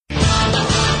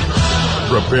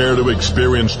Prepare to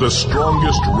experience the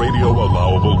strongest radio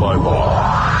allowable by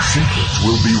law. Secrets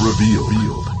will be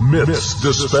revealed. Myths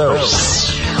dispelled.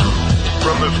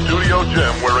 From the studio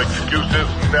gym where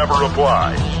excuses never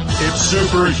apply, it's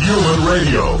Superhuman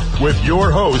Radio with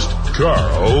your host,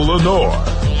 Carl Lenore.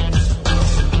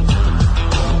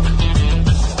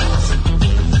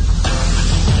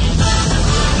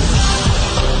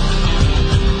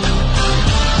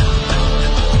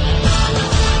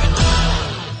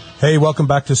 Hey, welcome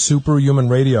back to Superhuman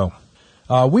Radio.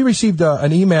 We received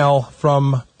an email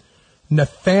from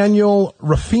Nathaniel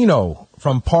Ruffino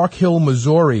from Park Hill,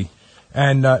 Missouri.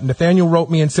 And Nathaniel wrote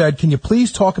me and said, can you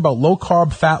please talk about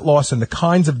low-carb fat loss and the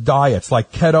kinds of diets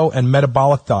like keto and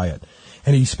metabolic diet?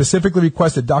 And he specifically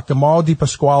requested Dr. Mauro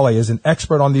DiPasquale is an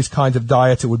expert on these kinds of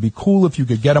diets. It would be cool if you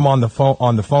could get him on the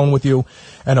phone with you.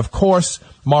 And, of course,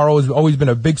 Mauro has always been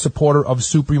a big supporter of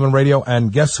Superhuman Radio.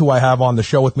 And guess who I have on the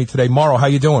show with me today? Mauro, how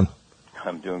you doing?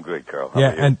 I'm doing great, Carl. How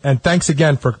are you? And thanks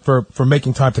again for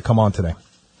making time to come on today.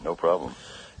 No problem.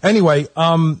 Anyway,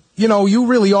 you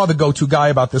really are the go-to guy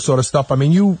about this sort of stuff. I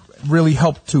mean, you really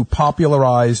helped to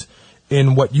popularize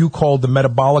in what you call the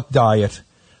metabolic diet,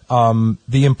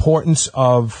 the importance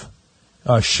of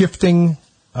shifting,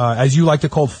 as you like to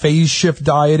call phase shift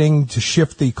dieting, to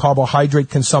shift the carbohydrate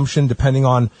consumption depending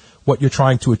on what you're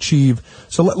trying to achieve.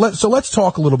 So let's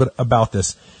talk a little bit about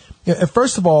this.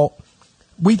 First of all,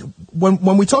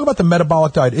 when we talk about the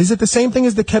metabolic diet, is it the same thing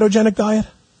as the ketogenic diet?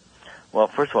 Well,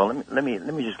 first of all, let me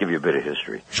just give you a bit of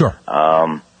history. Sure.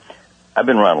 I've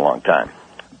been around a long time.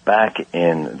 Back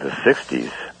in the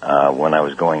 60s, when I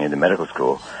was going into medical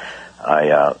school,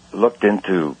 I looked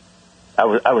into. I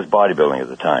was bodybuilding at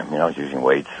the time. I was using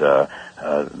weights. The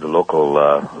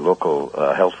local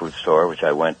health food store, which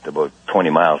I went about 20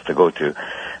 miles to go to,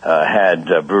 had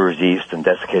brewer's yeast and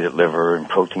desiccated liver and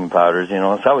protein powders.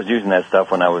 So I was using that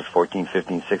stuff when I was 14,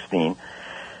 15, 16,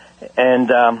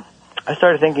 and I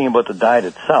started thinking about the diet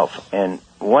itself. And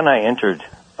when I entered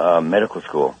medical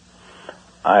school,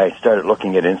 I started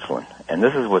looking at insulin. And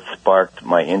this is what sparked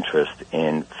my interest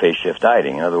in phase shift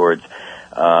dieting. In other words,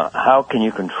 how can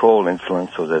you control insulin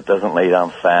so that it doesn't lay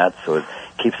down fat, so it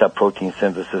keeps up protein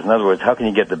synthesis? In other words, how can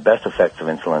you get the best effects of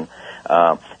insulin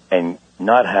and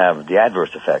not have the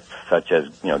adverse effects, such as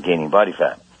gaining body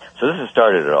fat? So this has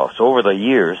started it all. So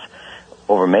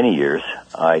over many years,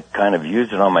 I kind of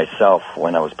used it on myself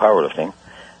when I was powerlifting,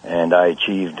 and I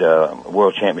achieved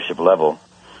world championship level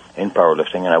in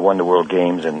powerlifting, and I won the World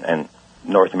Games and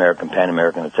North American, Pan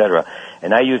American, etc.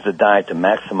 And I used the diet to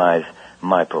maximize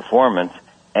my performance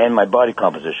and my body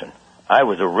composition. I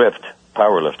was a ripped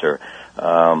powerlifter.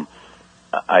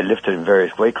 I lifted in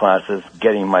various weight classes,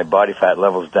 getting my body fat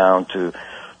levels down to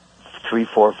 3,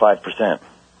 4, 5%.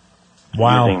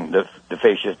 Wow. Using the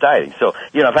phase shift dieting. So,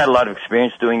 I've had a lot of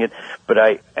experience doing it, but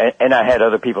I had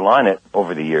other people on it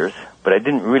over the years, but I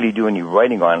didn't really do any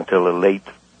writing on it until the late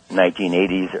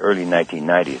 1980s, early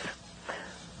 1990s.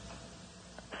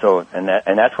 So, and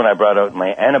that's when I brought out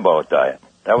my anabolic diet.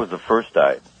 That was the first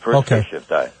diet, phase shift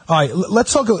diet. All right,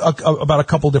 let's talk about a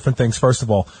couple different things. First of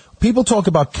all, people talk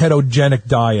about ketogenic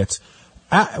diets.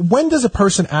 When does a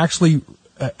person actually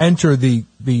enter the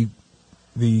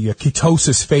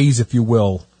ketosis phase, if you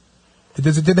will? Do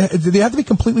they have to be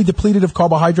completely depleted of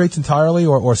carbohydrates entirely,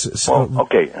 or? Well,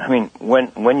 okay. I mean,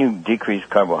 when you decrease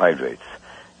carbohydrates,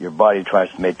 your body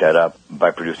tries to make that up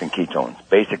by producing ketones.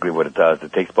 Basically, what it does,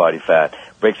 it takes body fat,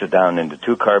 breaks it down into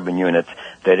 2 carbon units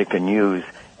that it can use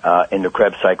in the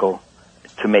Krebs cycle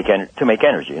to make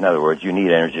energy. In other words, you need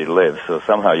energy to live, so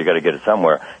somehow you got to get it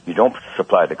somewhere. You don't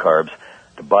supply the carbs.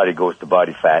 The body goes to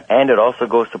body fat, and it also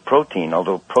goes to protein.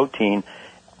 Although protein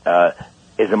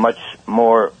is a much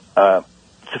more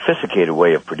sophisticated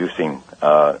way of producing,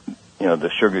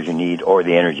 the sugars you need or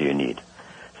the energy you need.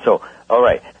 So, all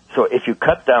right. So if you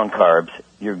cut down carbs,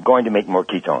 you're going to make more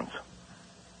ketones.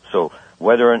 So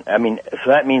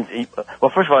that means, well,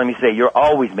 first of all, let me say, you're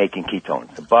always making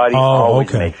ketones. The body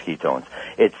always makes ketones.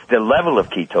 It's the level of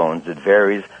ketones that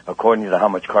varies according to how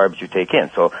much carbs you take in.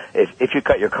 So if you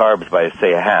cut your carbs by,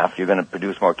 say, a half, you're going to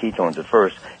produce more ketones at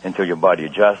first until your body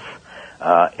adjusts.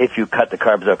 If you cut the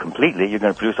carbs out completely, you're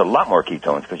going to produce a lot more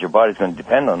ketones because your body's going to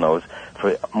depend on those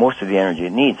for most of the energy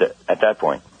it needs at that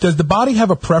point. Does the body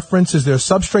have a preference? Is there a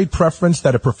substrate preference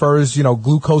that it prefers,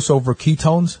 glucose over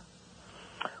ketones?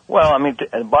 Well,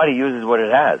 the body uses what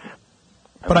it has.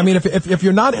 But if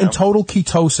you're not in total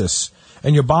ketosis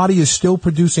and your body is still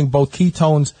producing both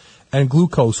ketones and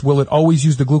glucose, will it always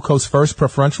use the glucose first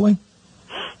preferentially?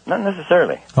 Not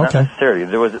necessarily. Okay. Not necessarily.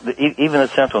 There was even the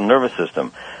central nervous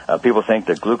system. People think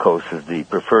that glucose is the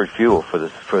preferred fuel for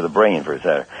the brain, for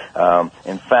example.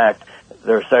 In fact,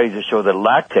 there are studies that show that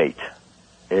lactate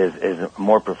is a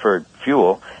more preferred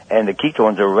fuel, and the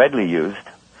ketones are readily used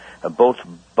both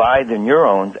by the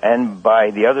neurons and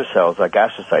by the other cells like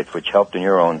astrocytes, which help the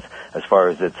neurons as far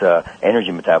as its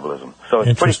energy metabolism. So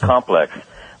it's pretty complex.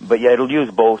 But yeah, it'll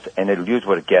use both, and it'll use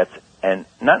what it gets, and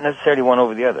not necessarily one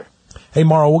over the other. Hey,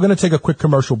 Mauro, we're going to take a quick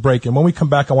commercial break, and when we come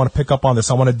back, I want to pick up on this.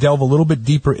 I want to delve a little bit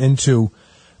deeper into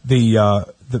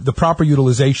the proper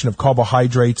utilization of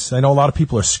carbohydrates. I know a lot of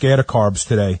people are scared of carbs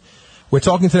today. We're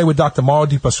talking today with Dr. Mauro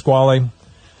DiPasquale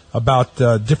about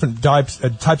different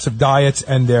types of diets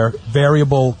and their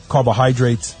variable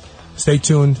carbohydrates. Stay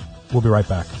tuned. We'll be right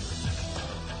back.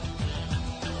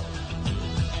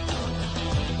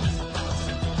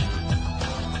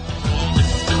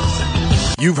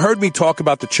 You've heard me talk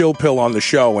about the chill pill on the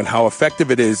show and how effective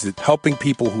it is at helping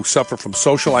people who suffer from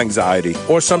social anxiety,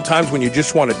 or sometimes when you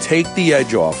just want to take the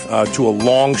edge off to a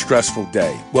long, stressful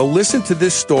day. Well, listen to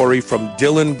this story from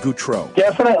Dylan Goutreau.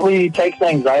 Definitely takes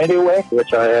anxiety away,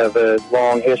 which I have a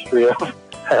long history of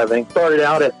having. Started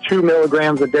out at 2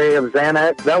 milligrams a day of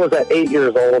Xanax. That was at 8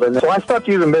 years old. And so I stopped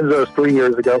using benzos 3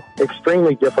 years ago.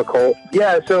 Extremely difficult.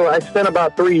 Yeah, so I spent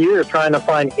about 3 years trying to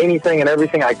find anything and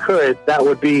everything I could that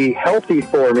would be healthy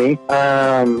for me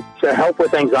to help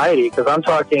with anxiety. Because I'm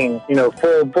talking,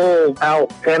 full out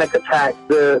panic attack.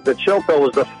 The chill pill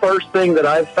was the first thing that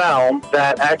I've found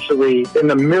that actually in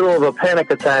the middle of a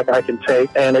panic attack I can take,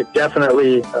 and it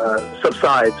definitely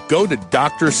subsides. Go to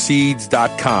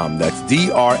drseeds.com. That's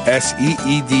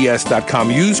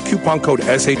DRSEEDS.com. Use coupon code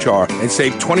SHR and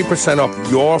save 20%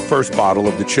 off your first bottle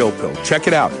of the chill pill. Check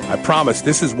it out. I promise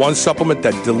this is one supplement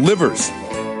that delivers.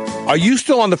 Are you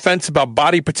still on the fence about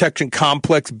Body Protection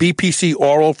Complex BPC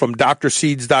Oral from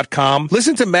drseeds.com?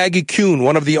 Listen to Maggie Kuhn,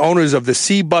 one of the owners of the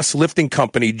C-Bus Lifting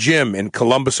Company gym in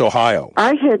Columbus, Ohio.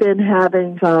 I had been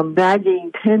having some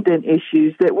nagging tendon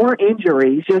issues that weren't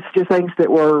injuries, just things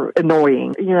that were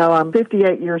annoying. I'm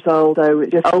 58 years old, so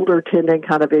just older tendon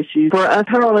kind of issues. For us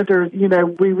powerlifters,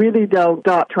 we really don't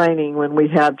stop training when we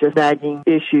have just nagging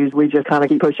issues. We just kind of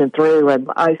keep pushing through. And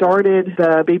I started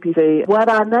the BPC. What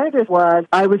I noticed was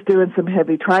I was doing some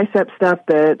heavy tricep stuff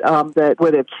that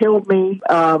would have killed me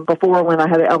before when I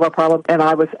had an elbow problem, and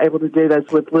I was able to do this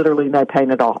with literally no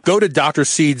pain at all. Go to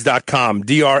drseeds.com,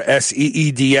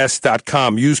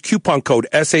 drseeds.com. Use coupon code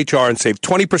SHR and save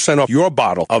 20% off your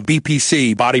bottle of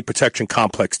BPC Body Protection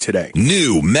Complex today.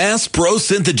 New Mass Pro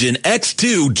Synthogen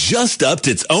X2 just upped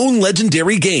its own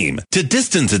legendary game. To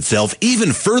distance itself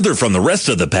even further from the rest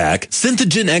of the pack,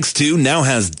 Synthogen X2 now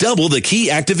has double the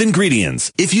key active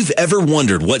ingredients. If you've ever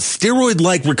wondered what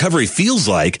steroid-like recovery feels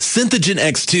like, Synthogen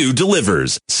X2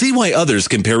 delivers. See why others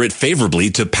compare it favorably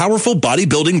to powerful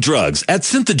bodybuilding drugs at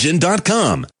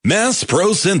Synthogen.com. Mass Pro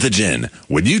Synthogen.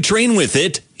 When you train with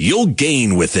it, you'll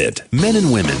gain with it. Men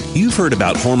and women, you've heard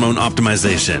about hormone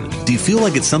optimization. Do you feel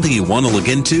like it's something you want to look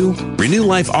into?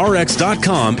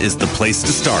 RenewLifeRx.com is the place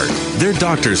to start. Their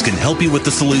doctors can help you with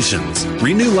the solutions.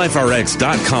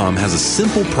 RenewLifeRx.com has a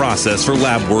simple process for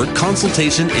lab work,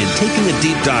 consultation, and taking a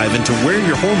deep dive into where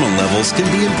your hormone levels can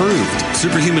be improved.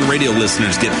 Superhuman Radio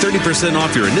listeners get 30%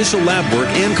 off your initial lab work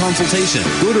and consultation.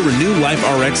 Go to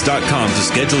RenewLifeRx.com to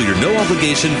schedule your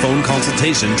no-obligation phone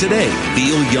consultation today.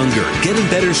 Feel younger, get in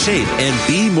better shape, and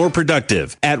be more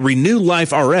productive at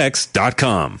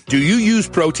RenewLifeRx.com. Do you use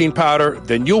protein powder?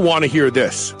 Then you'll want to hear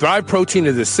this. Thrive Protein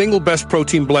is the single best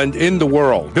protein blend in the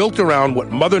world, built around what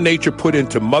Mother Nature put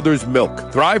into mother's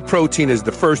milk. Thrive Protein is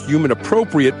the first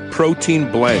human-appropriate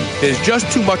protein blend. There's just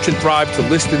too much in Thrive to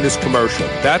list in this commercial.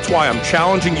 That's why I'm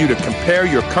challenging you to compare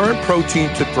your current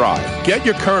protein to Thrive. Get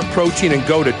your current protein and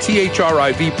go to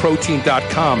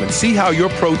thrivprotein.com and see how your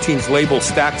protein's label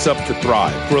stacks up to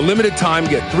Thrive. For a limited time,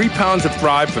 get 3 pounds of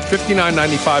Thrive for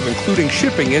 $59.95, including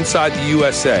shipping inside the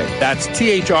USA. That's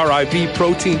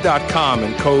thrivprotein.com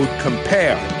and code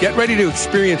COMPARE. Get ready to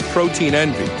experience protein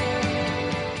envy.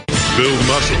 Build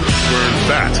muscle, burn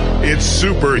fat. It's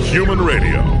Superhuman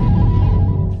Radio.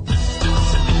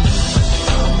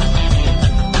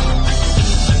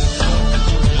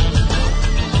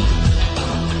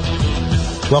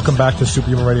 Welcome back to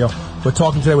Superhuman Radio. We're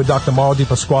talking today with Dr. Mauro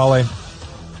DiPasquale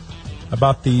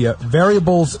about the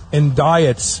variables in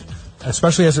diets,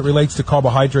 especially as it relates to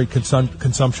carbohydrate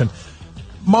consumption.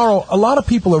 Mauro, a lot of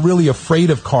people are really afraid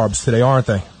of carbs today, aren't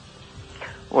they?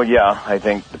 Well, yeah, I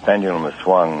think the pendulum has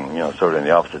swung, sort of in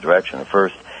the opposite direction. At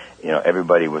first,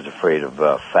 everybody was afraid of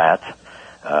fat.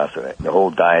 So the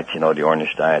whole diets, the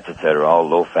Ornish diets, et cetera, all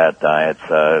low-fat diets,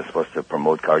 supposed to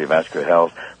promote cardiovascular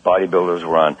health. Bodybuilders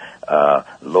were on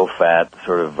low-fat,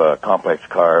 sort of complex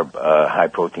carb,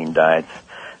 high-protein diets.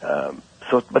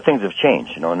 But things have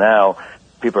changed. Now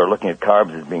people are looking at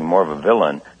carbs as being more of a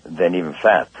villain than even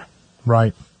fats.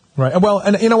 Right. Well,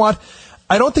 and you know what?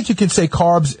 I don't think you can say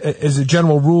carbs as a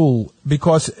general rule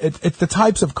because it's the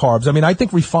types of carbs. I mean, I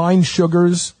think refined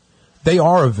sugars, they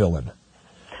are a villain.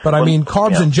 But I mean,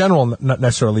 carbs in general, not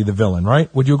necessarily the villain,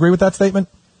 right? Would you agree with that statement?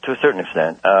 To a certain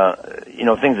extent.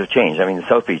 Things have changed. I mean, the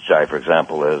South Beach diet, for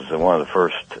example, is one of the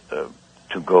first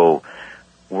to go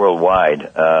worldwide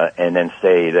and then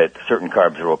say that certain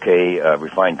carbs are okay,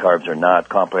 refined carbs are not,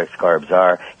 complex carbs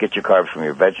are. Get your carbs from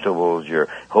your vegetables, your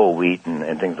whole wheat,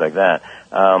 and things like that.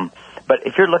 But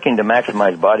if you're looking to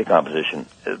maximize body composition,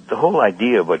 the whole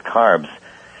idea about carbs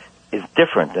is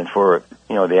different than for,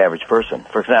 the average person.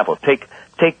 For example, take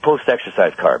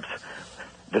post-exercise carbs.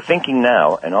 The thinking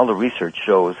now and all the research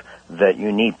shows that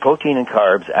you need protein and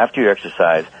carbs after you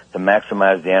exercise to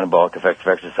maximize the anabolic effects of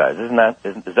exercise.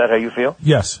 Is that how you feel?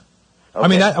 Yes. Okay. I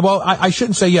mean, I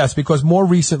shouldn't say yes because more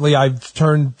recently I've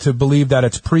turned to believe that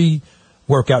it's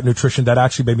pre-workout nutrition that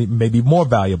actually may be more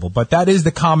valuable. But that is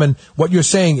what you're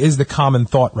saying is the common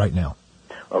thought right now.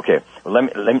 Okay. Well,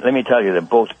 let me tell you that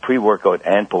both pre-workout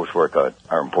and post-workout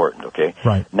are important, okay?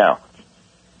 Right. Now,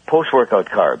 post-workout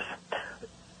carbs.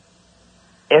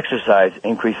 Exercise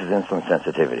increases insulin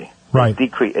sensitivity. Right.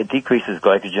 It decreases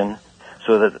glycogen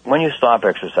so that when you stop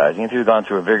exercising, if you've gone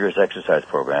through a vigorous exercise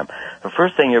program, the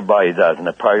first thing your body does, and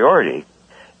the priority,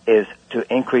 is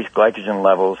to increase glycogen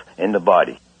levels in the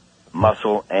body,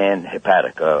 muscle and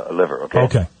hepatic, liver, okay?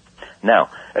 Okay. Now,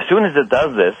 as soon as it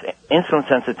does this, insulin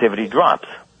sensitivity drops.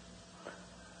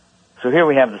 So here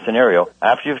we have the scenario.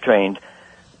 After you've trained,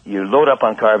 you load up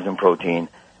on carbs and protein.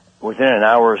 Within an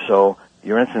hour or so,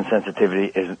 your insulin sensitivity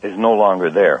is no longer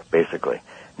there, basically.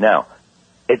 Now,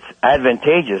 it's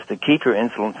advantageous to keep your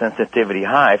insulin sensitivity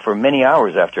high for many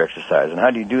hours after exercise. And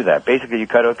how do you do that? Basically, you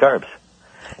cut out carbs.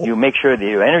 You make sure that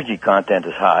your energy content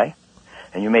is high,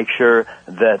 and you make sure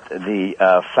that the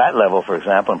fat level, for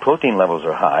example, and protein levels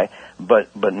are high,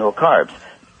 but no carbs.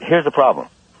 Here's the problem.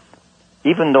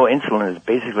 Even though insulin is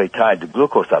basically tied to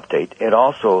glucose uptake, it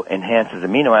also enhances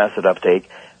amino acid uptake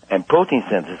and protein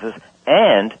synthesis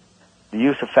and the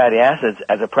use of fatty acids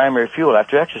as a primary fuel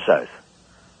after exercise.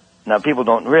 Now, people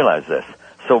don't realize this.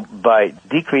 So by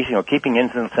decreasing or keeping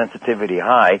insulin sensitivity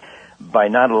high, by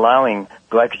not allowing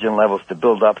glycogen levels to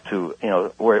build up to,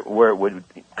 where it would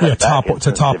cut back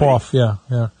to top off, yeah.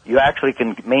 You actually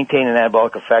can maintain an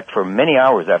anabolic effect for many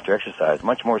hours after exercise,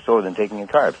 much more so than taking in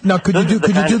carbs. Now, could you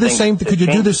do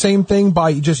the same thing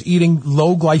by just eating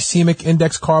low glycemic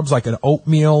index carbs like an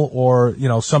oatmeal or,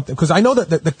 something? Because I know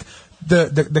that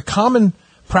the common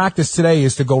practice today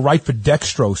is to go right for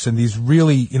dextrose and these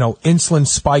really, insulin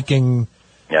spiking.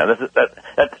 Yeah,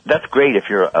 that's great if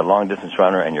you're a long distance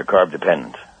runner and you're carb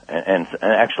dependent. And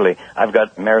actually, I've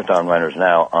got marathon runners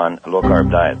now on low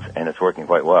carb diets, and it's working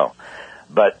quite well.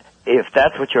 But if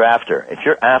that's what you're after, if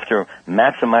you're after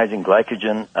maximizing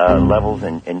glycogen levels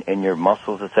in your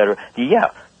muscles, etc.,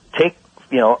 take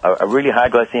a really high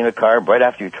glycemic carb right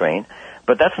after you train.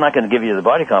 But that's not going to give you the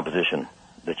body composition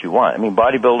that you want. I mean,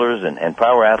 bodybuilders and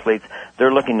power athletes,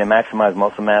 they're looking to maximize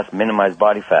muscle mass, minimize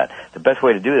body fat. The best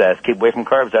way to do that is keep away from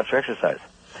carbs after exercise.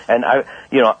 And I'm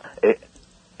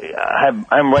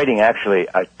writing actually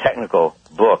a technical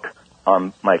book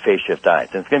on my phase shift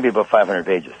diets, and it's going to be about 500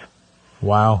 pages.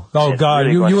 Wow! Oh God,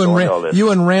 really you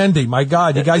and Randy, my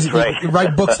God, you guys right. you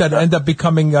write books that end up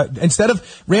becoming instead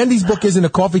of Randy's book isn't a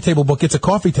coffee table book, it's a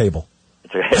coffee table.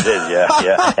 It is,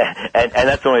 yeah, and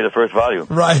that's only the first volume.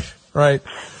 Right.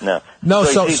 No.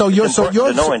 So you're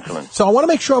no insulin. So I want to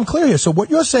make sure I'm clear here. So what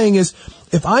you're saying is,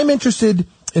 if I'm interested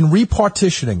in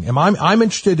repartitioning, and I'm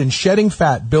interested in shedding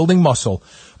fat, building muscle,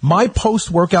 my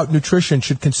post-workout nutrition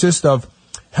should consist of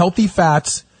healthy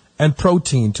fats and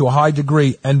protein to a high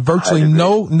degree, and virtually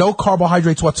no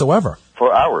carbohydrates whatsoever.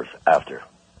 For hours after.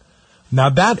 Now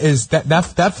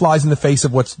that flies in the face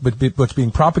of what's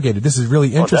being propagated. This is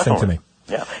really interesting to me.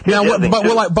 Yeah. Now,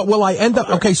 will I end up?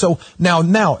 Okay, so now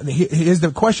here's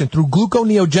the question: through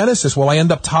gluconeogenesis, will I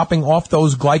end up topping off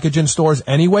those glycogen stores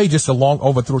anyway, just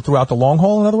throughout the long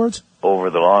haul? In other words, over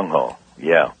the long haul.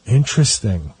 Yeah.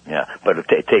 Interesting. Yeah, but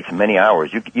it takes many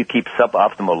hours. You keep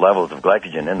suboptimal levels of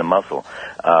glycogen in the muscle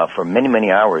for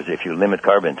many hours if you limit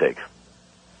carb intake.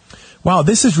 Wow,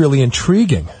 this is really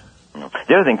intriguing.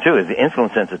 The other thing too is the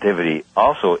insulin sensitivity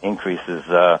also increases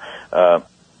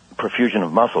perfusion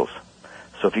of muscles.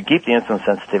 So if you keep the insulin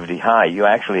sensitivity high, you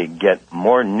actually get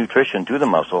more nutrition to the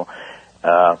muscle,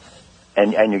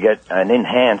 and you get an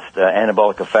enhanced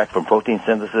anabolic effect from protein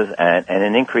synthesis and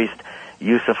an increased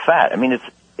use of fat. I mean,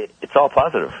 it's all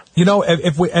positive. You know,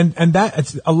 if we and that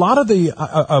it's a lot of the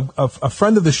a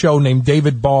friend of the show named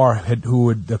David Barr who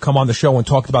would come on the show and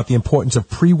talked about the importance of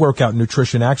pre-workout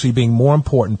nutrition actually being more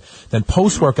important than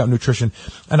post-workout nutrition,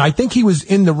 and I think he was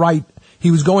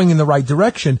going in the right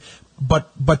direction,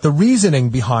 but the reasoning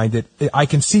behind it, I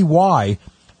can see why.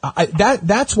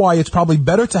 That's why it's probably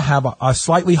better to have a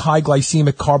slightly high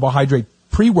glycemic carbohydrate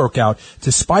pre-workout to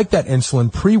spike that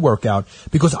insulin pre-workout,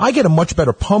 because I get a much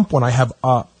better pump when I have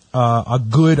a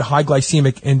good high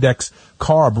glycemic index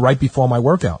carb right before my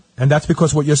workout. And that's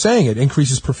because what you're saying, it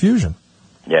increases perfusion.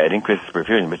 Yeah, it increases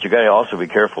perfusion, but you got to also be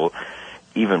careful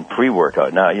even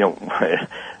pre-workout. Now, you know,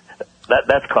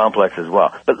 that's complex as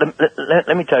well. But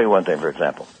let me tell you one thing, for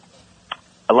example.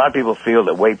 A lot of people feel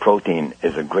that whey protein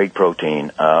is a great protein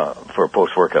for a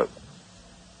post-workout.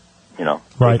 You know,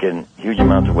 right. Taking huge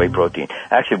amounts of whey protein.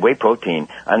 Actually, whey protein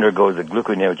undergoes a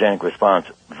gluconeogenic response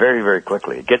very, very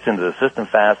quickly. It gets into the system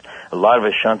fast. A lot of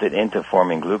it shunted into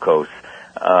forming glucose.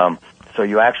 So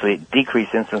you actually decrease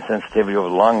insulin sensitivity over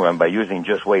the long run by using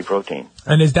just whey protein.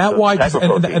 And is that why?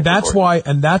 And that's why.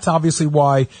 And that's obviously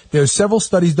why there's several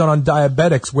studies done on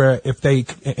diabetics where if they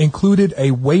included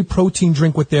a whey protein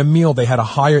drink with their meal, they had a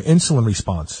higher insulin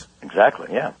response. Exactly.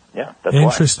 Yeah. That's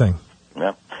interesting. Why.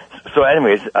 Yeah. So,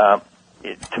 anyways,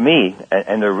 to me,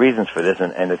 and there are reasons for this,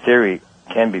 and the theory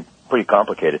can be pretty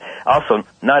complicated. Also,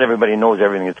 not everybody knows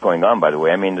everything that's going on, by the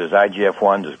way. I mean, there's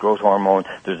IGF-1, there's growth hormone,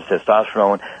 there's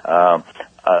testosterone.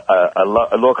 A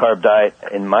low-carb diet,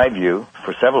 in my view,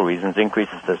 for several reasons,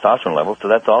 increases testosterone levels, so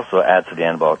that also adds to the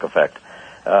anabolic effect.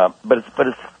 But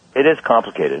it is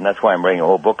complicated, and that's why I'm writing a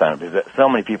whole book on it, because so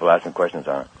many people asking questions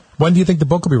on it. When do you think the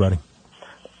book will be ready?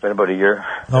 Been about a year.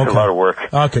 Okay. It's a lot of work.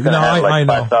 Okay. No, I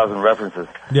know. 5,000 references.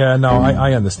 Yeah, no,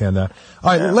 I understand that.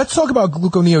 All right, let's talk about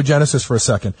gluconeogenesis for a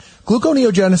second.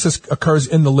 Gluconeogenesis occurs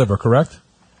in the liver, correct?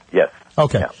 Yes.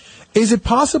 Okay. Yeah. Is it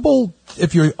possible,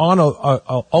 if you're on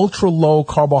a ultra-low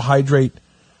carbohydrate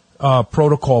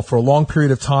protocol for a long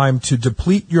period of time, to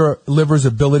deplete your liver's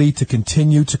ability to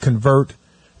continue to convert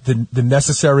the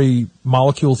necessary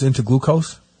molecules into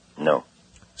glucose? No.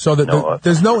 So that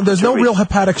there's no real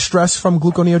hepatic stress from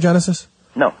gluconeogenesis?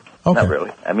 No, not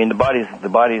really. I mean, the body's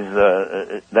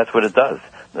that's what it does.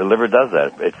 The liver does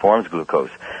that. It forms glucose.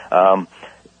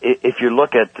 If you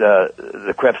look at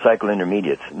the Krebs cycle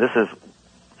intermediates, this is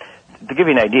to give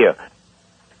you an idea.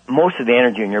 Most of the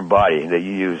energy in your body that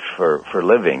you use for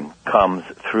living comes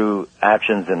through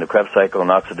actions in the Krebs cycle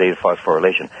and oxidative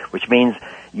phosphorylation, which means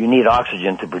you need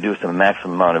oxygen to produce the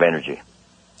maximum amount of energy.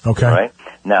 Okay. All right?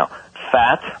 Now,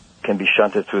 fat can be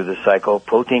shunted through this cycle.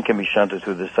 Protein can be shunted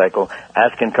through this cycle,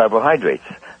 as can carbohydrates.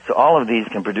 So all of these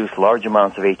can produce large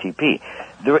amounts of ATP.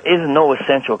 There is no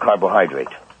essential carbohydrate.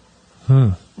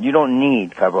 You don't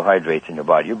need carbohydrates in your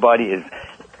body. Your body is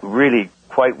really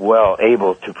quite well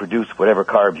able to produce whatever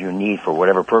carbs you need for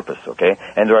whatever purpose, okay?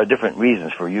 And there are different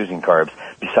reasons for using carbs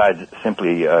besides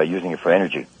simply using it for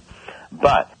energy.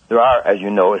 But there are, as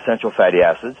you know, essential fatty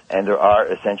acids, and there are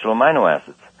essential amino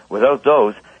acids. Without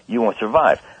those, you won't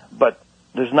survive. But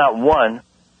there's not one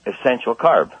essential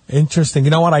carb. Interesting.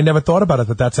 You know what? I never thought about it,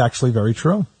 but that's actually very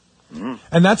true.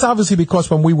 And that's obviously because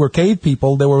when we were cave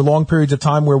people, there were long periods of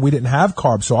time where we didn't have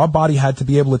carbs, so our body had to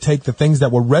be able to take the things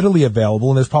that were readily available,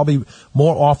 and there's probably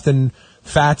more often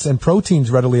fats and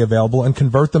proteins readily available, and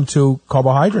convert them to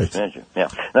carbohydrates. Yeah.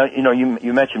 Now, you know,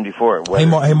 you mentioned before. Hey,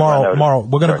 Mauro,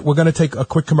 we're gonna take a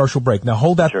quick commercial break. Now,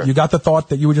 hold that. Sure. You got the thought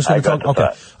that you were just going to talk? Okay.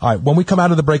 Thought. All right. When we come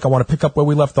out of the break, I want to pick up where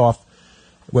we left off.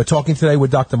 We're talking today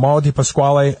with Dr. Mauro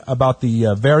DiPasquale about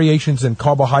the variations in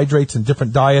carbohydrates and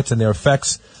different diets and their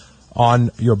effects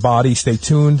on your body. Stay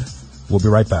tuned. We'll be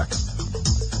right back.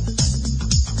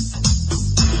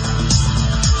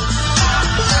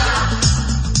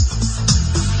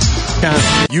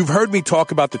 You've heard me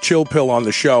talk about the chill pill on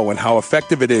the show and how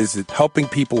effective it is at helping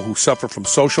people who suffer from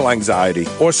social anxiety,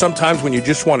 or sometimes when you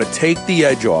just want to take the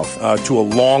edge off to a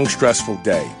long, stressful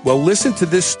day. Well, listen to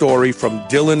this story from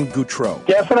Dylan Goutreau.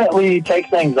 Definitely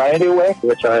takes anxiety away,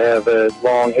 which I have a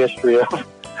long history of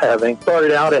having.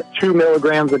 Started out at 2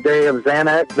 milligrams a day of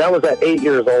Xanax. That was at 8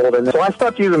 years old. And so I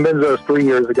stopped using benzos 3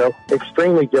 years ago.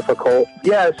 Extremely difficult.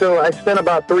 Yeah, so I spent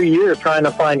about 3 years trying to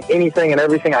find anything and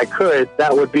everything I could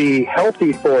that would be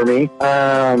healthy for me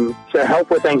to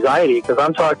help with anxiety. Because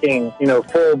I'm talking, you know,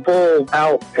 full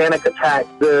out panic attack.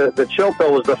 The chill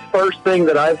pill was the first thing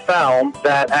that I found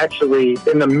that actually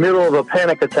in the middle of a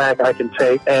panic attack I can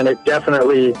take, and it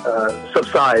definitely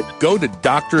subsides. Go to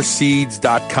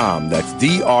drseeds.com. That's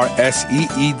DRSEEDS.com.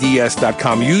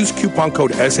 Use coupon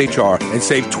code SHR and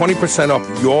save 20%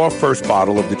 off your first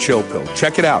bottle of the chill pill.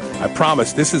 Check it out. I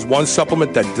promise this is one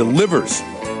supplement that delivers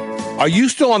Are you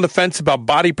still on the fence about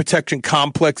Body Protection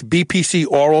Complex BPC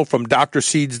Oral from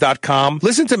drseeds.com?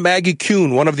 Listen to Maggie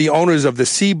Kuhn, one of the owners of the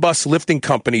C-Bus Lifting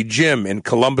Company gym in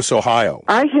Columbus, Ohio.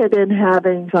 I had been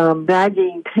having some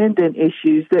nagging tendon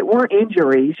issues that weren't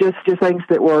injuries, just things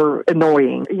that were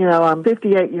annoying. You know, I'm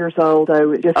 58 years old,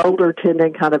 so just older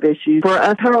tendon kind of issues. For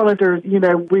us powerlifters, you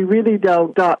know, we really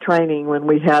don't stop training when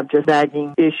we have just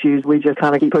nagging issues. We just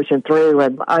kind of keep pushing through.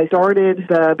 And I started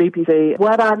the BPC.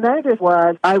 What I noticed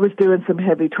was I was doing some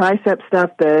heavy tricep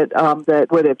stuff that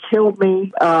would have killed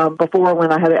me before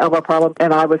when I had an elbow problem,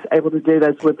 and I was able to do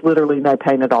those with literally no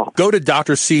pain at all. Go to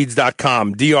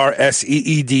drseeds.com,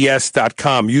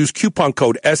 drseeds.com. Use coupon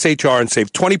code SHR and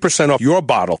save 20% off your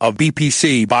bottle of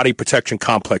BPC Body Protection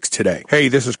Complex today. Hey,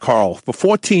 this is Carl. For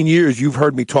 14 years, you've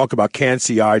heard me talk about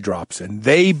Can-C eye drops, and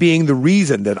they being the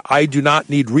reason that I do not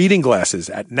need reading glasses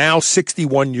at now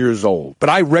 61 years old. But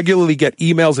I regularly get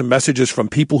emails and messages from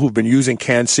people who've been using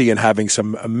Can-C and having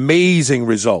some amazing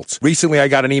results. Recently, I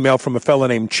got an email from a fella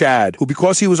named Chad, who,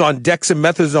 because he was on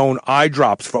dexamethasone eye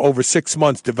drops for over 6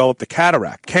 months, developed a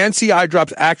cataract. Can-C eye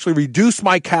drops actually reduced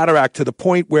my cataract to the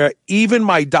point where even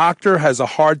my doctor has a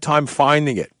hard time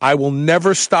finding it. I will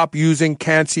never stop using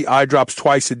Can-C eye drops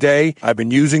twice a day. I've been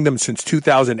using them since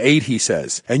 2008, he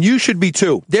says. And you should be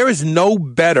too. There is no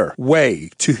better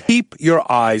way to keep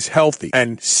your eyes healthy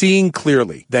and seeing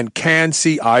clearly than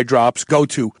Can-C eye drops. Go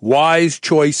to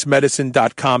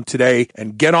wisechoicemedicine.com today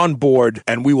and get on board,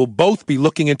 and we will both be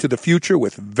looking into the future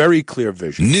with very clear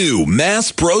vision. New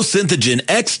Mass Pro Synthogen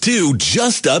X2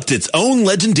 just upped its own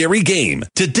legendary game.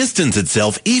 To distance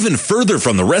itself even further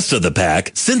from the rest of the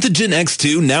pack, Synthogen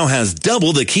X2 now has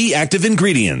double the key active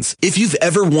ingredients. If you've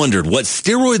ever wondered what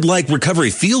steroid-like recovery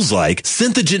feels like,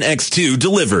 Synthogen X2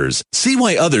 delivers. See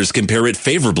why others compare it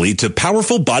favorably to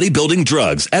powerful bodybuilding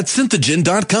drugs at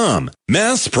Synthogen.com.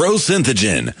 Mass Pro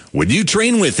Synthogen. When you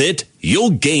train with it, you'll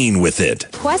gain with it.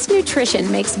 Quest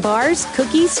Nutrition makes bars,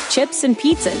 cookies, chips, and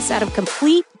pizzas out of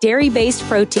complete dairy-based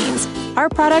proteins. Our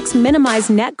products minimize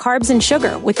net carbs and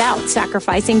sugar without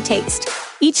sacrificing taste.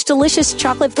 Each delicious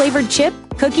chocolate-flavored chip,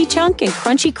 cookie chunk, and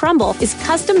crunchy crumble is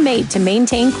custom-made to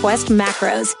maintain Quest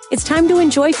macros. It's time to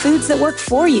enjoy foods that work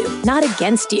for you, not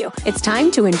against you. It's time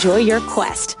to enjoy your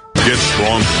Quest. Get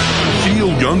stronger. Feel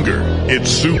younger. It's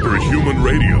Superhuman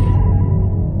Radio.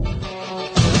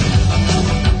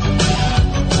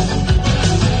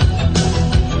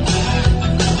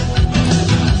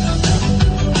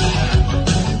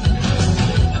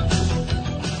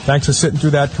 Thanks for sitting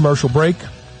through that commercial break.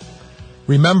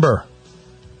 Remember,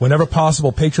 whenever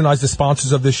possible, patronize the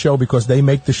sponsors of this show because they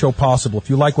make the show possible. If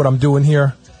you like what I'm doing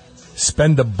here,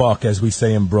 spend a buck, as we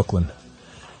say in Brooklyn.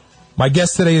 My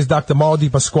guest today is Dr. Mauro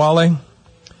DiPasquale.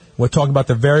 We're talking about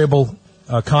the variable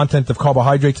content of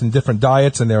carbohydrates in different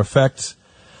diets and their effects.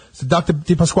 So, Dr.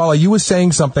 DiPasquale, you were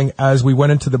saying something as we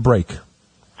went into the break.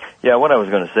 Yeah, what I was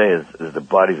going to say is the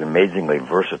body's amazingly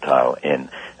versatile in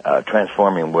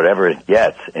transforming whatever it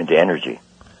gets into energy.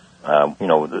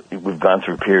 We've gone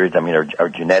through periods, our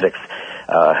genetics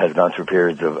has gone through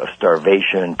periods of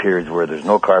starvation, periods where there's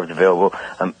no carbs available.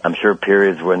 I'm sure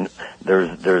periods when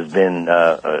there's been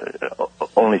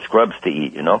only scrubs to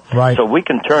eat, Right. So we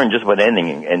can turn just about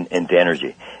anything into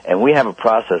energy. And we have a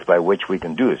process by which we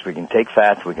can do this. We can take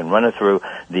fats, we can run it through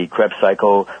the Krebs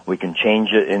cycle, we can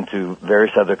change it into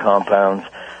various other compounds.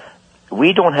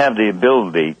 We don't have the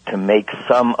ability to make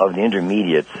some of the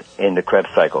intermediates in the Krebs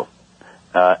cycle.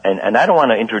 And I don't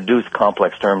want to introduce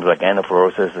complex terms like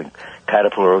anaplerosis and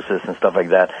cataplerosis and stuff like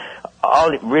that.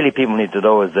 All really people need to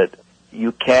know is that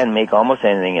you can make almost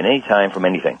anything at any time from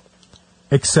anything.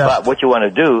 But what you want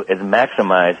to do is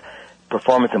maximize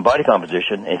performance and body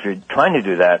composition. And if you're trying to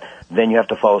do that, then you have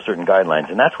to follow certain guidelines.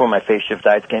 And that's where my phase shift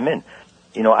diets came in.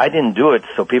 I didn't do it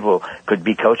so people could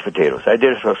be couch potatoes. I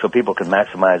did it so people could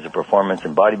maximize the performance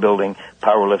in bodybuilding,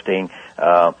 powerlifting,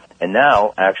 and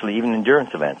now actually even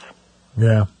endurance events.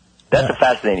 Yeah. That's a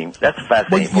fascinating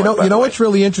Well, you know what's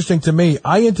really interesting to me?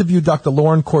 I interviewed Dr.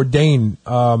 Lauren Cordain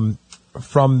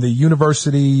from the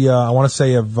University, I want to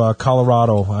say of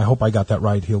Colorado. I hope I got that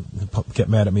right. He'll get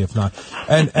mad at me if not.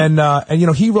 And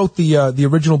he wrote the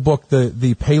original book,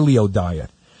 the Paleo Diet.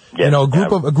 Yes, a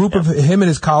group of him and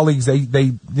his colleagues,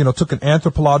 they took an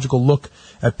anthropological look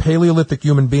at Paleolithic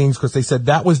human beings because they said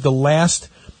that was the last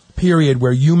period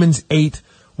where humans ate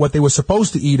what they were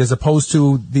supposed to eat as opposed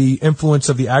to the influence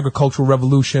of the agricultural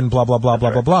revolution, blah, blah, blah,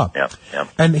 blah, blah, blah. Yeah.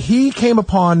 And he came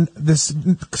upon this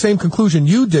same conclusion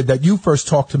you did that you first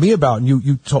talked to me about and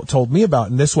you told me about.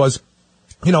 And this was,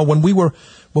 when we were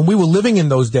living in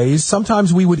those days,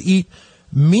 sometimes we would eat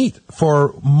meat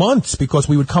for months because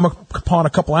we would come upon a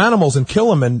couple animals and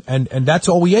kill them, and that's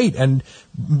all we ate. And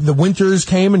the winters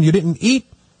came and you didn't eat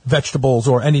vegetables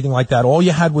or anything like that. All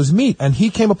you had was meat. And he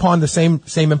came upon the same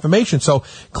information. So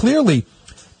clearly,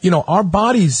 our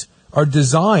bodies are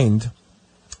designed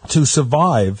to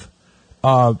survive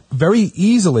very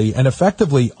easily and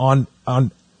effectively on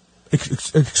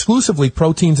exclusively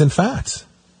proteins and fats.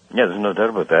 Yeah, there's no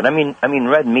doubt about that. I mean,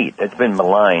 red meat, it's been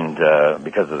maligned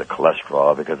because of the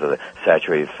cholesterol, because of the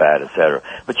saturated fat, etc.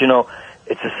 But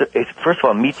it's first of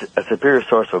all, meat's a superior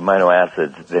source of amino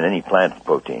acids than any plant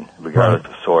protein, regardless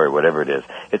of soy or whatever it is.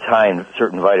 It's high in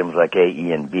certain vitamins like A,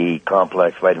 E, and B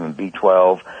complex, vitamin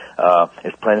B12.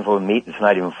 It's plentiful in meat. It's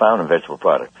not even found in vegetable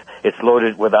products. It's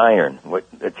loaded with iron.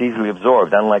 It's easily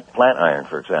absorbed, unlike plant iron,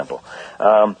 for example.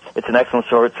 It's an excellent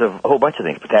source of a whole bunch of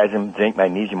things, potassium, zinc,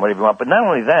 magnesium, whatever you want. But not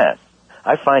only that,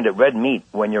 I find that red meat,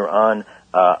 when you're on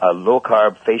a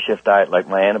low-carb, phase-shift diet like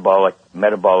my anabolic,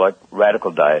 metabolic,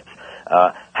 radical diets,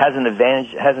 has an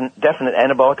advantage, has a definite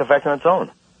anabolic effect on its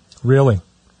own. Really?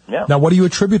 Yeah. Now, what do you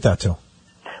attribute that to?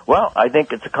 Well, I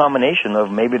think it's a combination of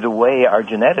maybe the way our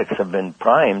genetics have been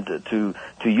primed to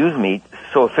use meat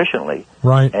so efficiently.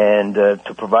 Right. And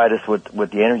to provide us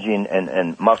with the energy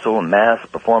and muscle and mass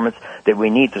performance that we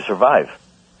need to survive.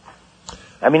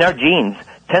 I mean, our genes,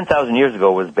 10,000 years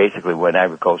ago was basically when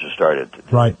agriculture started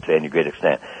to any great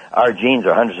extent. Our genes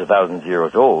are hundreds of thousands of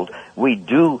years old. We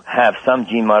do have some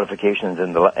gene modifications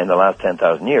in the last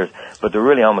 10,000 years, but they're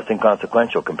really almost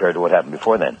inconsequential compared to what happened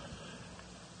before then.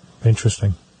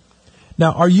 Interesting.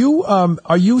 Now, are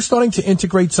you starting to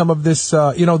integrate some of this,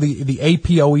 the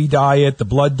APOE diet, the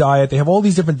blood diet? They have all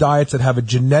these different diets that have a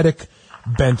genetic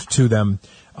bent to them.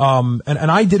 And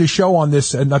I did a show on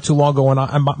this not too long ago,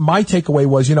 and my takeaway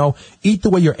was, eat the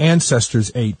way your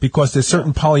ancestors ate, because there's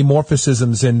certain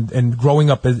polymorphisms in growing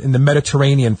up in the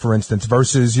Mediterranean, for instance,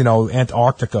 versus,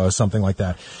 Antarctica or something like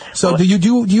that. So do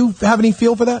you have any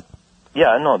feel for that?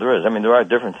 Yeah, no, there is. I mean, there are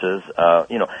differences.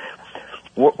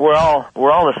 We're all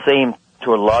the same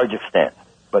to a large extent,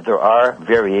 but there are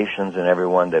variations in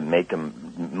everyone that make them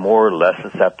more or less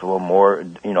susceptible, more,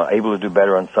 able to do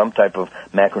better on some type of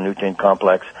macronutrient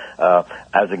complex,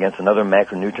 as against another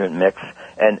macronutrient mix.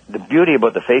 And the beauty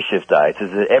about the phase shift diets is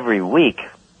that every week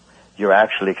you're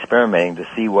actually experimenting to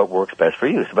see what works best for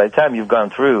you. So by the time you've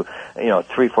gone through,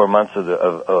 3-4 months of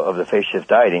the phase shift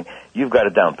dieting, you've got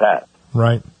it down pat.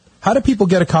 Right. How do people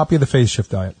get a copy of the phase shift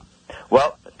diet?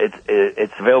 Well,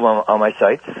 it's available on my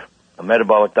sites,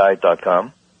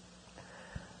 metabolicdiet.com.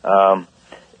 I've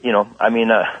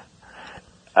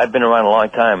been around a long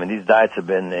time, and these diets have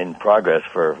been in progress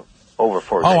for over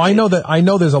 4 decades. I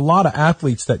know there's a lot of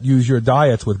athletes that use your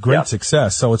diets with great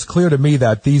success. So it's clear to me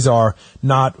that these are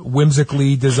not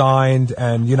whimsically designed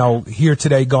and, here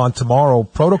today, gone tomorrow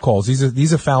protocols.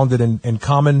 These are founded in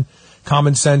common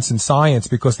sense and science,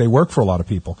 because they work for a lot of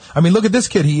people. I mean, look at this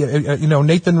kid. He,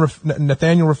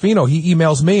 Nathaniel Ruffino, he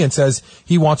emails me and says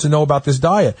he wants to know about this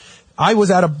diet. I was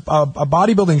at a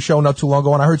bodybuilding show not too long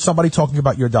ago, and I heard somebody talking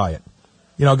about your diet.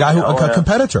 A guy a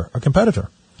competitor.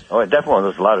 Oh, definitely.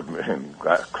 There's a lot of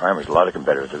climbers, a lot of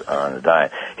competitors on the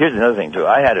diet. Here's another thing too.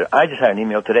 I just had an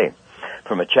email today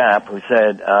from a chap who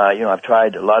said, I've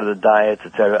tried a lot of the diets,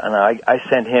 etc., and I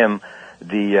sent him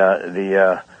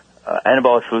the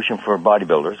anabolic solution for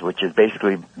bodybuilders, which is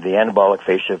basically the anabolic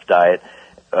phase shift diet,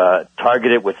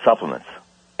 targeted with supplements,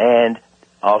 and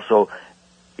also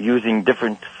using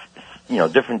different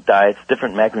diets,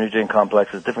 different macronutrient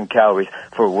complexes, different calories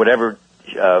for whatever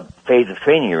phase of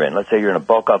training you're in. Let's say you're in a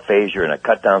bulk up phase, you're in a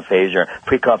cut down phase, you're in a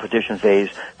pre-competition phase,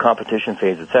 competition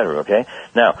phase, etc. Okay.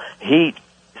 Now he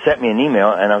sent me an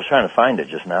email, and I was trying to find it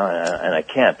just now, and I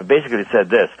can't. But basically, it said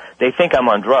this: they think I'm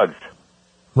on drugs.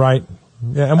 Right.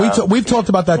 Yeah, and we've talked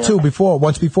about that too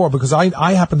once before, because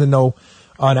I happen to know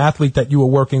an athlete that you were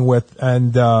working with,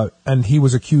 and he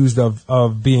was accused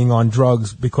of being on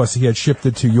drugs because he had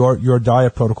shifted to your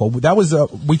diet protocol. That was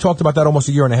we talked about that almost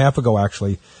a year and a half ago,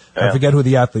 actually. Yeah. I forget who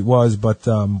the athlete was, but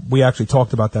we actually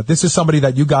talked about that. This is somebody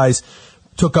that you guys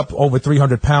took up over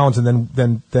 300 pounds and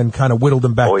then kind of whittled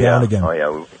him back down again. Oh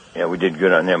yeah. Yeah, we did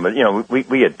good on him, but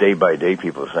we get day by day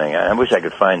people saying, "I wish I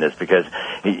could find this," because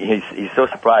he's so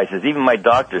surprised. He says, even my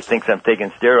doctor thinks I'm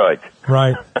taking steroids.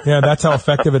 Right. Yeah, that's how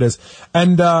effective it is.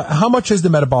 And how much is the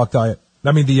metabolic diet?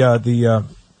 I mean, the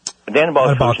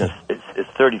anabolic solution is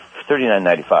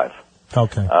 $39.95.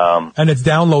 Okay. And it's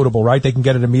downloadable, right? They can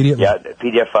get it immediately. Yeah, the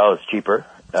PDF file is cheaper.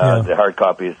 The hard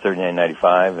copy is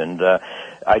 $39.95, and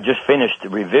I just finished the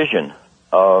revision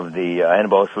of the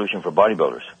anabolic solution for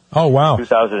bodybuilders. Oh, wow.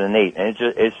 2008, and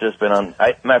it's just been on.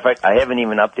 Matter of fact, I haven't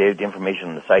even updated the information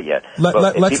on the site yet.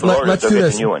 Let's do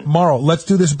this, Mauro. Let's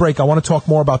do this break. I want to talk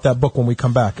more about that book when we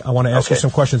come back. I want to ask you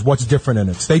some questions. What's different in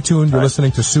it? Stay tuned. You're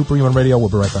listening to Superhuman Radio. We'll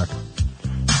be right back.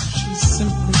 She's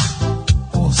simply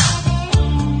awesome.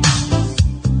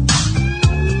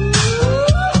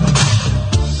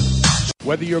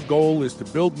 Whether your goal is to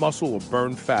build muscle or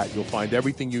burn fat, you'll find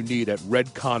everything you need at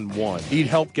Redcon One. Need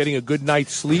help getting a good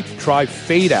night's sleep? Try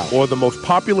Fade Out, or the most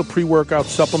popular pre-workout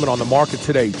supplement on the market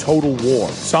today, Total Warm.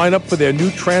 Sign up for their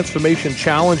new Transformation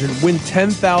Challenge and win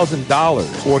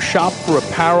 $10,000. Or shop for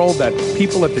apparel that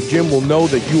people at the gym will know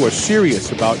that you are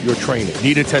serious about your training.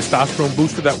 Need a testosterone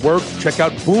booster that works? Check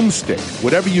out Boomstick.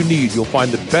 Whatever you need, you'll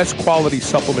find the best quality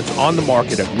supplements on the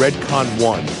market at Redcon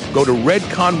One. Go to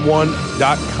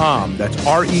redcon1.com. That's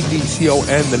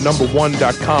REDCON, the number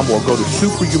 1.com, or go to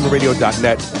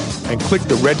superhumanradio.net and click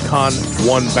the Redcon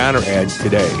One banner ad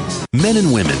today. Men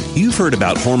and women, you've heard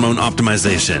about hormone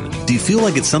optimization. Do you feel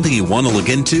like it's something you want to look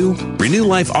into?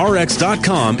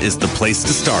 RenewLifeRx.com is the place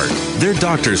to start. Their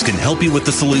doctors can help you with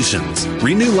the solutions.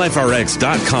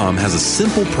 RenewLifeRx.com has a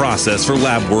simple process for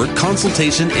lab work,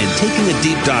 consultation, and taking a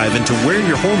deep dive into where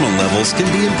your hormone levels can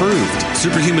be improved.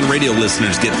 Superhuman Radio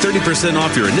listeners get 30%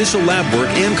 off your initial lab work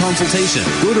and consultation.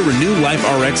 Go to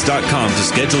RenewLifeRx.com to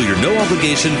schedule your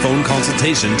no-obligation phone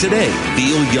consultation today.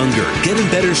 Feel younger, get in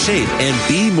better shape, and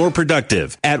be more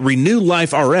productive at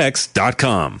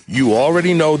RenewLifeRx.com. You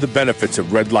already know the benefits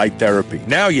of red light therapy.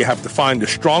 Now you have to find the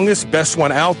strongest, best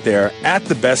one out there at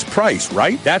the best price,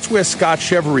 right? That's where Scott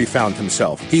Chevery found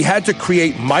himself. He had to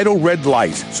create Mito Red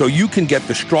Light so you can get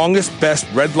the strongest, best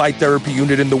red light therapy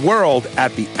unit in the world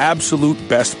at the absolute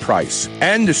best price.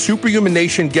 And the Superhuman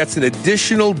Nation gets an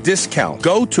additional discount.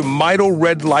 Go to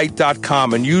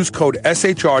MitoRedLight.com and use code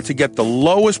SHR to get the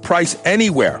lowest price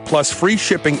anywhere, plus free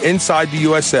shipping inside the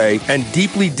USA and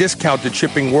deeply discounted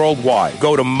shipping worldwide.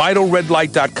 Go to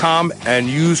MitoRedLight.com and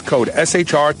use code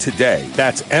SHR today.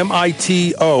 That's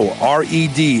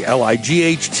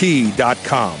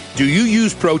MitoRedLight.com. Do you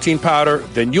use protein powder?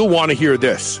 Then you'll want to hear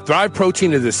this. Thrive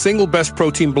Protein is the single best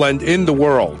protein blend in the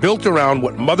world, built around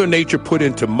what Mother Nature put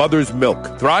into mother's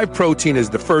milk. Thrive Protein is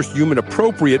the first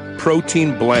human-appropriate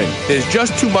protein blend. There's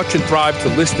just too much in Thrive to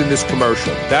list in this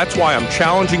commercial. That's why I'm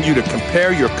challenging you to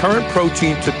compare your current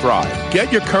protein to Thrive. Get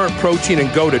your current protein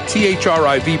and go to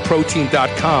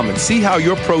thrivprotein.com and see how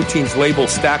your protein's label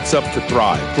stacks up to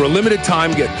Thrive. For a limited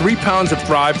time, get 3 pounds of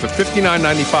Thrive for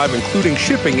 $59.95, including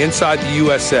shipping inside the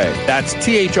USA. That's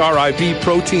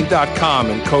thrivprotein.com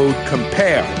and code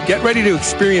COMPARE. Get ready to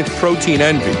experience protein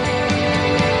envy.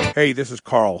 Hey, this is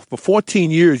Carl. For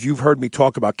 14 years, you've heard me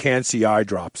talk about Can-C eye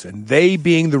drops, and they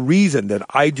being the reason that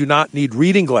I do not need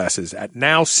reading glasses at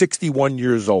now 61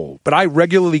 years old. But I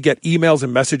regularly get emails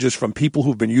and messages from people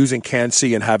who've been using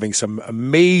Can-C and having some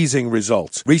amazing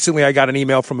results. Recently, I got an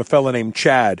email from a fellow named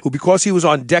Chad, who, because he was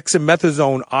on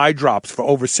dexamethasone eye drops for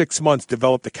over 6 months,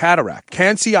 developed a cataract.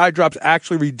 Can-C eye drops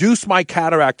actually reduced my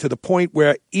cataract to the point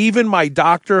where even my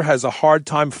doctor has a hard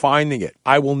time finding it.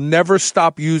 I will never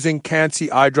stop using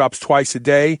Can-C eye drops twice a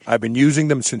day. I've been using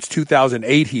them since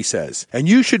 2008, he says. And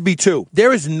you should be too.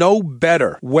 There is no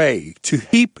better way to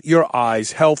keep your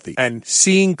eyes healthy and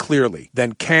seeing clearly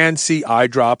than Can-C eye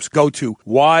drops. Go to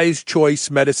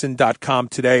wisechoicemedicine.com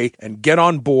today and get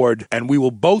on board, and we will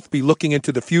both be looking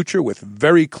into the future with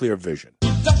very clear vision.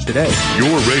 Today,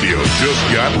 your radio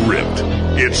just got ripped.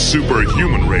 It's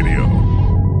Superhuman Radio.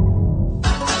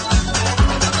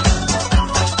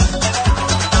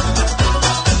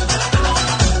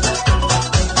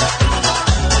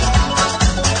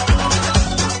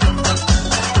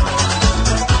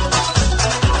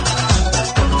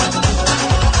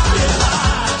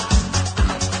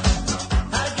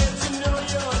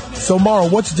 So, Mauro,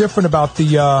 what's different about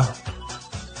the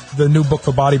new book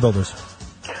for bodybuilders?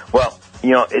 Well,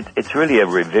 it's really a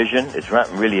revision. It's not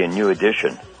really a new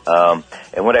edition. And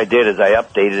what I did is I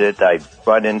updated it. I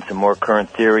brought in some more current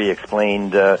theory,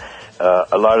 explained a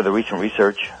lot of the recent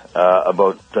research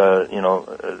about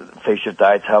phase shift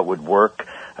diets, how it would work,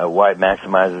 why it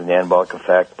maximizes the anabolic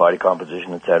effect, body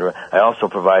composition, etc. I also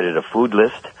provided a food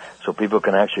list so people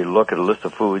can actually look at a list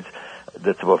of foods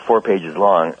that's about 4 pages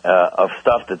long of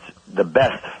stuff that's the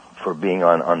best for being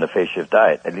on the phase shift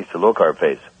diet, at least the low-carb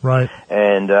phase. Right.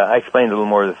 And I explained a little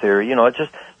more of the theory. It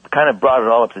just kind of brought it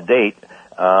all up to date.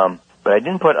 But I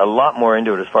didn't put a lot more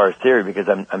into it as far as theory because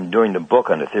I'm doing the book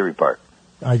on the theory part.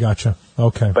 I gotcha.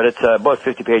 Okay. But it's about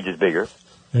 50 pages bigger.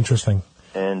 Interesting.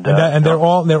 And they're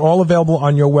all available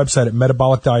on your website at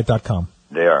metabolicdiet.com.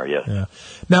 They are, yes. Yeah.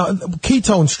 Now,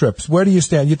 ketone strips, where do you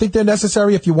stand? You think they're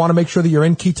necessary if you want to make sure that you're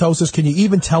in ketosis? Can you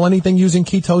even tell anything using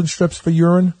ketone strips for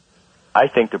urine? I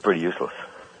think they're pretty useless.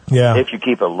 Yeah. If you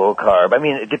keep a low carb. I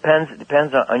mean, it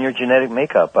depends on your genetic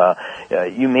makeup.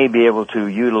 You may be able to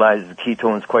utilize the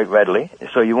ketones quite readily,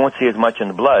 so you won't see as much in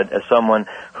the blood as someone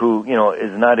who,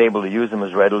 is not able to use them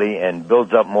as readily and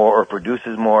builds up more or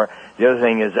produces more. The other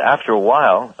thing is, after a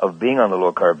while of being on the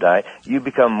low carb diet, you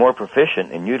become more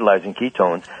proficient in utilizing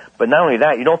ketones. But not only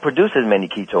that, you don't produce as many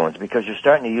ketones because you're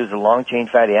starting to use the long-chain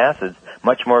fatty acids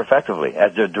much more effectively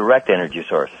as their direct energy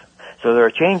source. So there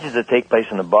are changes that take place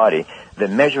in the body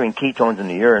that measuring ketones in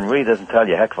the urine really doesn't tell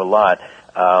you a heck of a lot.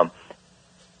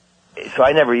 So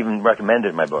I never even recommend it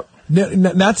in my book.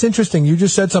 That's interesting. You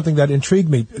just said something that intrigued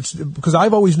me. It's because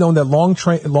I've always known that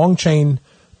long-chain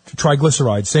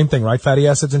triglycerides, same thing, right? Fatty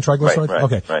acids and triglycerides? Right,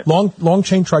 okay. Right.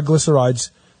 Long-chain triglycerides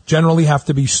generally have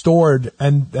to be stored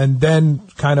and then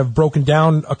kind of broken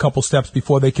down a couple steps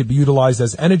before they could be utilized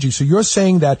as energy. So you're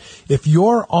saying that if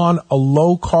you're on a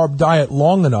low-carb diet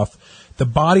long enough, the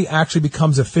body actually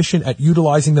becomes efficient at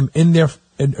utilizing them in their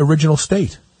original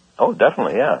state. Oh,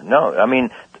 definitely, yeah. No, I mean,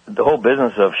 the whole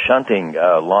business of shunting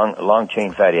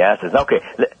long-chain fatty acids. Okay,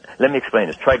 let me explain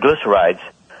this. Triglycerides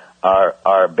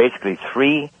are basically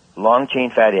 3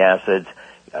 long-chain fatty acids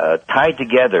tied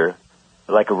together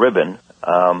like a ribbon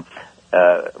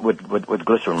with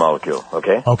glycerin molecule,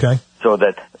 okay? Okay. So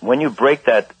that when you break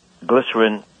that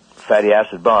glycerin fatty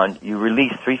acid bond, you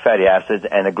release 3 fatty acids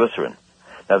and a glycerin.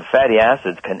 Now, the fatty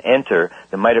acids can enter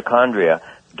the mitochondria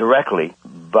directly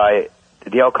by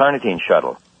the L-carnitine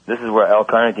shuttle. This is where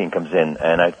L-carnitine comes in,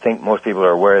 and I think most people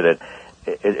are aware that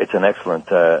it's an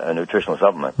excellent nutritional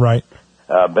supplement. Right.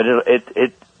 But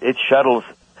it shuttles.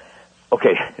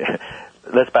 Okay,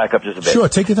 let's back up just a bit. Sure,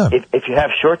 take it up. If you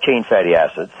have short-chain fatty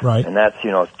acids, right, and that's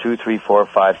 2, 3, 4,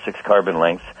 5, 6 carbon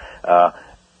lengths.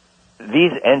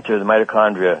 These enter the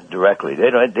mitochondria directly. They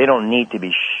don't need to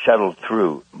be shuttled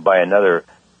through by another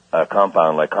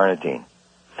compound like carnitine.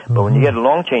 But when you get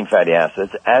long-chain fatty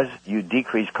acids, as you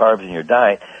decrease carbs in your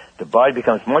diet, the body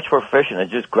becomes much more efficient at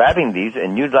just grabbing these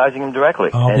and utilizing them directly.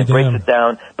 And it breaks it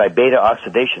down by beta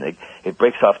oxidation. It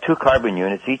breaks off 2 carbon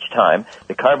units each time.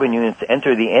 The carbon units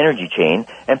enter the energy chain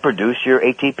and produce your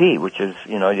ATP, which is,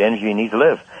 the energy you need to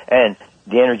live, and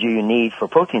the energy you need for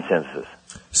protein synthesis.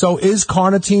 So is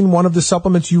carnitine one of the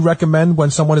supplements you recommend when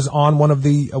someone is on one of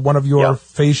your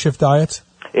phase shift diets?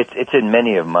 It's in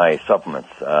many of my supplements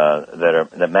that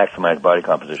maximize body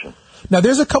composition. Now,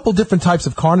 there's a couple different types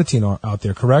of carnitine out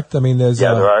there, correct? I mean, there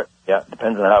are. Yeah,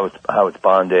 depends on how it's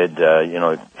bonded.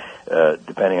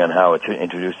 Depending on how it's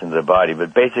introduced into the body.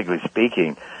 But basically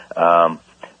speaking,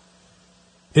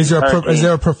 is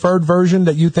there a preferred version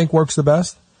that you think works the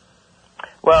best?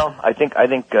 Well, I think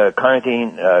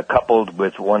carnitine coupled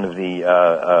with one of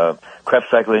the Krebs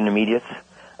cycle intermediates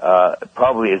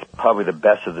probably the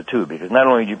best of the two, because not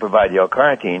only do you provide the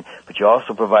L-carnitine, but you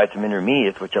also provide some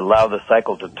intermediates which allow the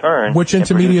cycle to turn. Which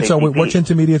intermediates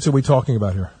are we talking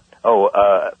about here?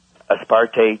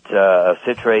 Aspartate,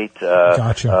 citrate.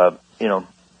 Gotcha.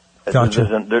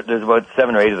 Gotcha. There's about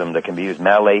 7 or 8 of them that can be used.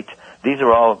 Malate. These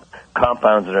are all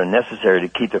compounds that are necessary to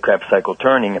keep the Krebs cycle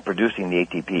turning and producing the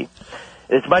ATP.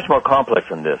 It's much more complex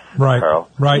than this, right, Carl.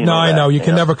 Right. I know. You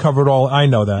can never cover it all. I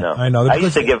know that. No. I know that. I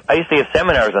used to give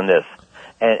seminars on this,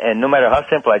 and no matter how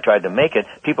simple I tried to make it,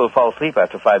 people would fall asleep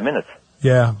after 5 minutes.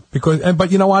 Yeah,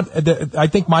 but you know what? I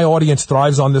think my audience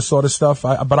thrives on this sort of stuff.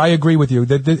 But I agree with you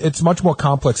that it's much more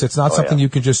complex. It's not something you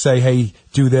can just say, "Hey,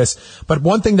 do this." But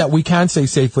one thing that we can say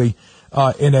safely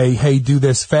in a "Hey, do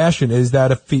this" fashion is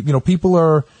that if people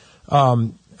are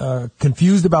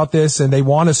confused about this and they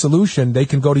want a solution, they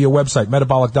can go to your website,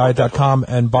 metabolicdiet.com,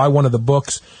 and buy one of the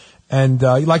books. And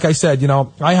like I said,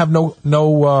 I have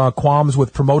no qualms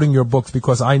with promoting your books,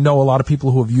 because I know a lot of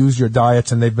people who have used your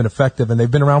diets and they've been effective, and they've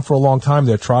been around for a long time.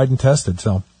 They're tried and tested.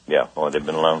 So yeah, they've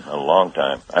been around a long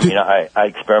time. I mean, I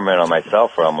experimented on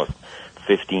myself for almost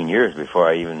 15 years before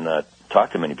I even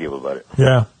talked to many people about it.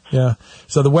 Yeah.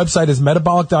 So the website is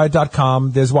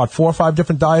metabolicdiet.com. There's 4 or 5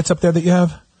 different diets up there that you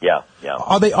have? Yeah.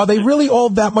 Are they really all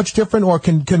that much different, or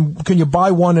can you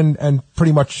buy one and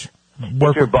pretty much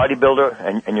work? If you're a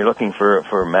bodybuilder and you're looking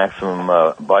for maximum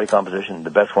body composition, the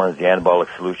best one is the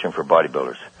anabolic solution for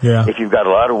bodybuilders. Yeah. If you've got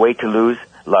a lot of weight to lose,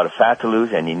 a lot of fat to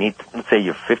lose, and you need, let's say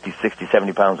you're 50, 60,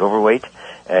 70 pounds overweight,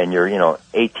 and you're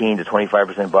 18 to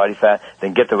 25% body fat,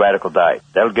 then get the radical diet.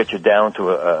 That'll get you down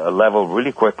to a level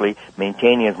really quickly,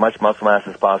 maintaining as much muscle mass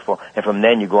as possible, and from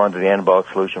then you go on to the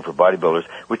anabolic solution for bodybuilders,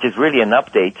 which is really an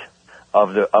update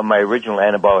of my original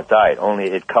anabolic diet. Only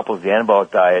it couples the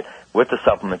anabolic diet with the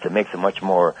supplements. It makes it much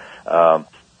more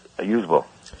usable.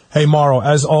 Hey, Mauro,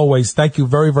 as always, thank you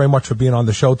very, very much for being on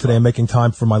the show today and making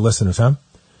time for my listeners, huh?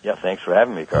 Yeah, thanks for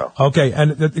having me, Carl. Okay,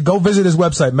 and go visit his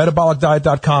website,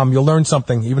 metabolicdiet.com. You'll learn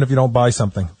something, even if you don't buy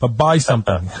something. But buy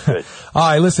something. Good. All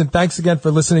right, listen, thanks again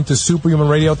for listening to Superhuman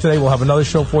Radio today. We'll have another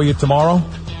show for you tomorrow.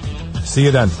 See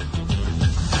you then.